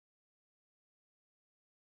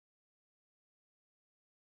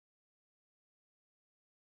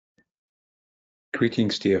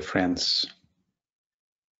Greetings, dear friends.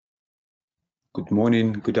 Good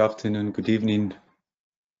morning, good afternoon, good evening.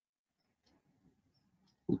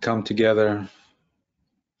 We come together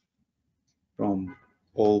from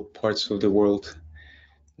all parts of the world,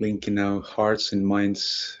 linking our hearts and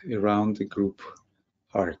minds around the group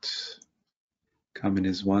heart, coming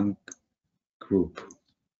as one group.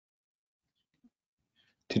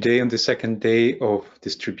 Today, on the second day of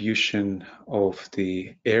distribution of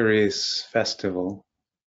the Aries Festival,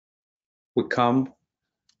 we come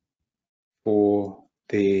for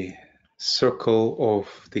the circle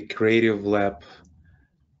of the Creative Lab,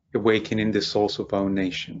 Awakening the Souls of Our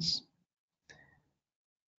Nations.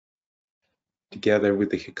 Together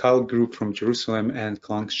with the Hechal Group from Jerusalem and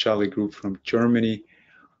Klangschale Group from Germany,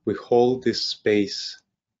 we hold this space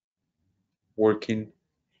working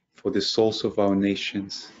for the souls of our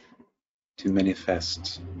nations to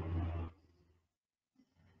manifest.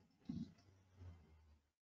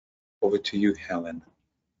 Over to you, Helen.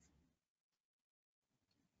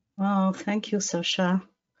 Wow, thank you, Sasha.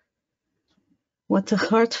 What a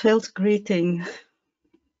heartfelt greeting.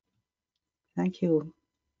 Thank you.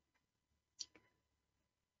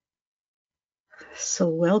 So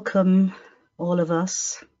welcome, all of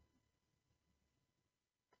us.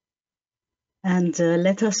 And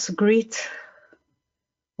let us greet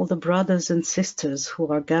all the brothers and sisters who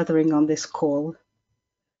are gathering on this call,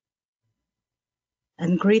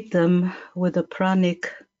 and greet them with a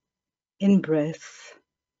pranic in-breath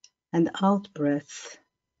and out-breath,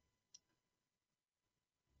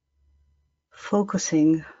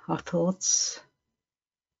 focusing our thoughts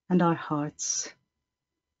and our hearts.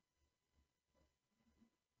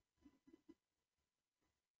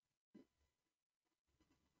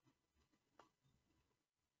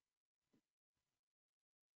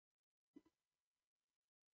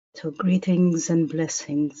 So greetings and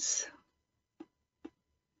blessings.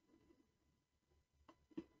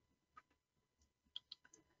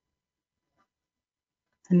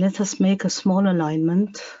 And let us make a small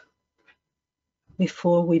alignment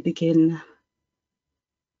before we begin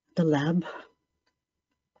the lab.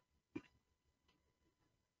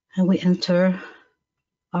 And we enter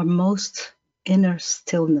our most inner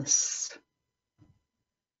stillness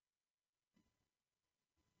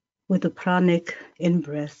with a pranic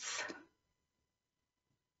in-breath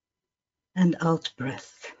and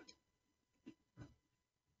out-breath.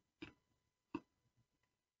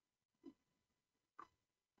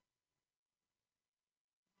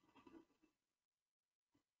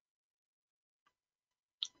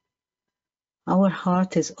 Our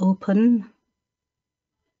heart is open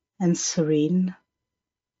and serene.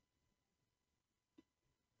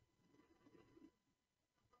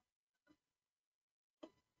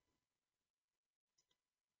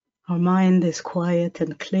 Our mind is quiet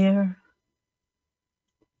and clear.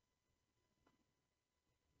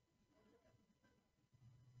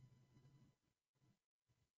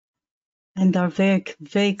 And our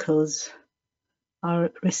vehicles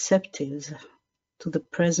are receptive to the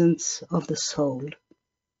presence of the soul.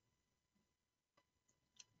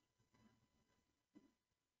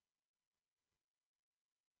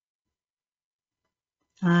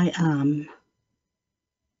 I am.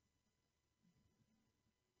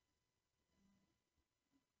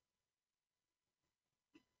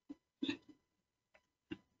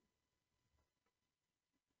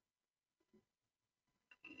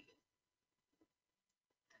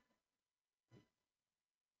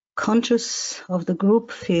 Conscious of the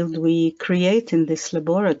group field we create in this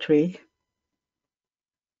laboratory,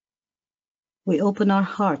 we open our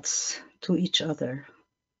hearts to each other.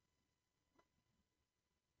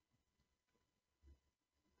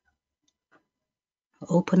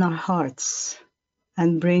 Open our hearts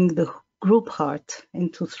and bring the group heart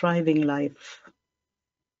into thriving life.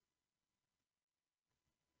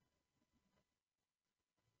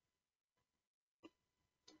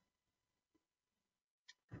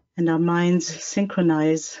 And our minds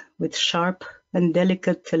synchronize with sharp and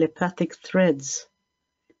delicate telepathic threads,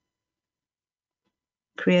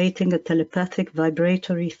 creating a telepathic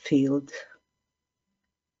vibratory field,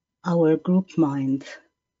 our group mind.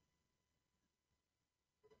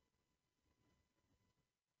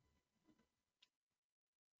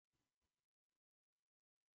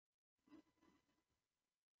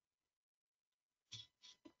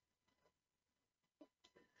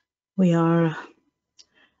 We are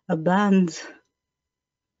a band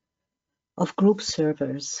of group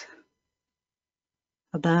servers,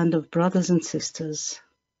 a band of brothers and sisters,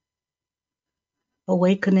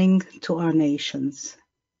 awakening to our nations.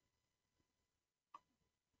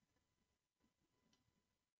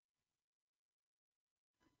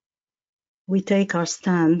 we take our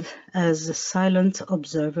stand as silent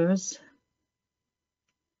observers,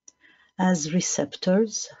 as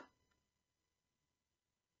receptors,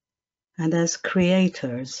 and as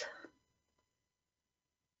creators.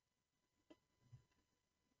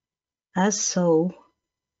 As so,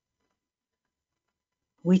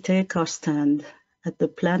 we take our stand at the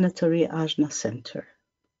planetary Ajna center.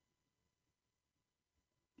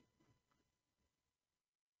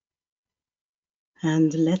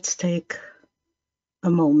 And let's take a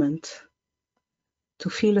moment to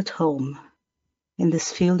feel at home in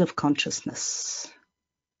this field of consciousness,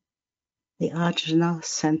 the Ajna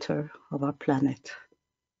center of our planet.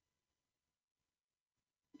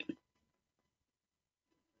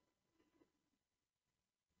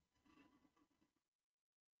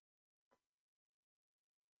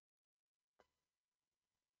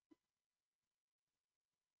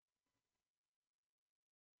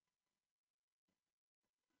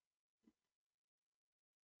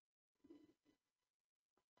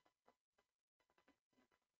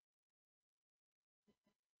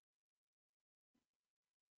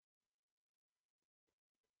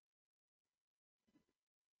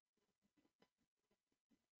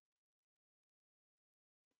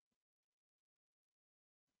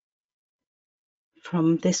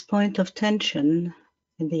 From this point of tension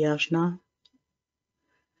in the Ajna,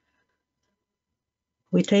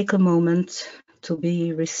 we take a moment to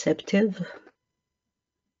be receptive,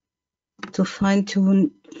 to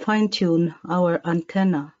fine-tune our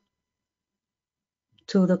antenna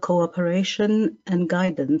to the cooperation and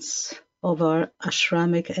guidance of our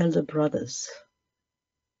ashramic elder brothers.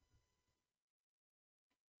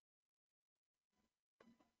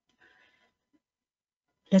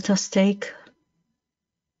 Let us take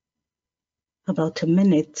about a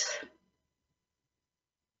minute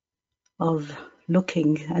of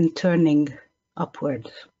looking and turning upward.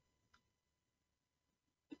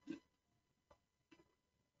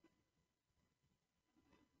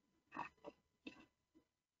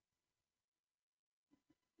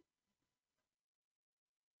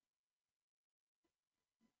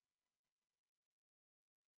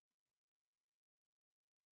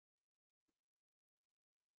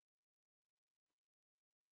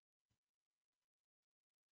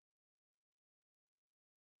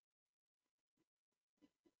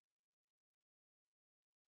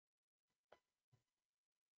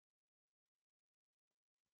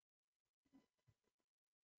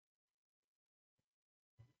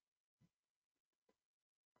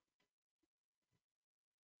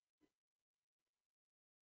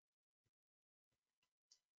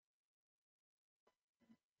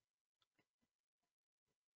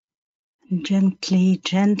 Gently,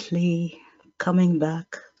 gently coming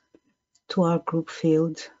back to our group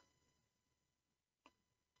field.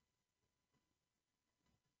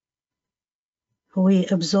 We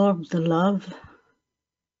absorb the love,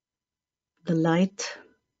 the light,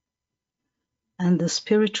 and the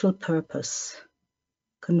spiritual purpose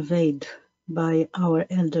conveyed by our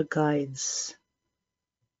elder guides.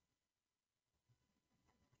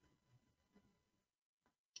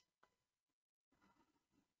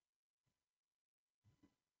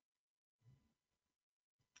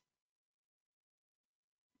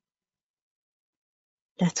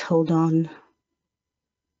 Let's hold on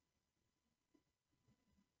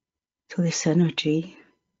to this energy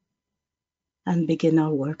and begin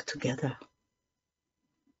our work together.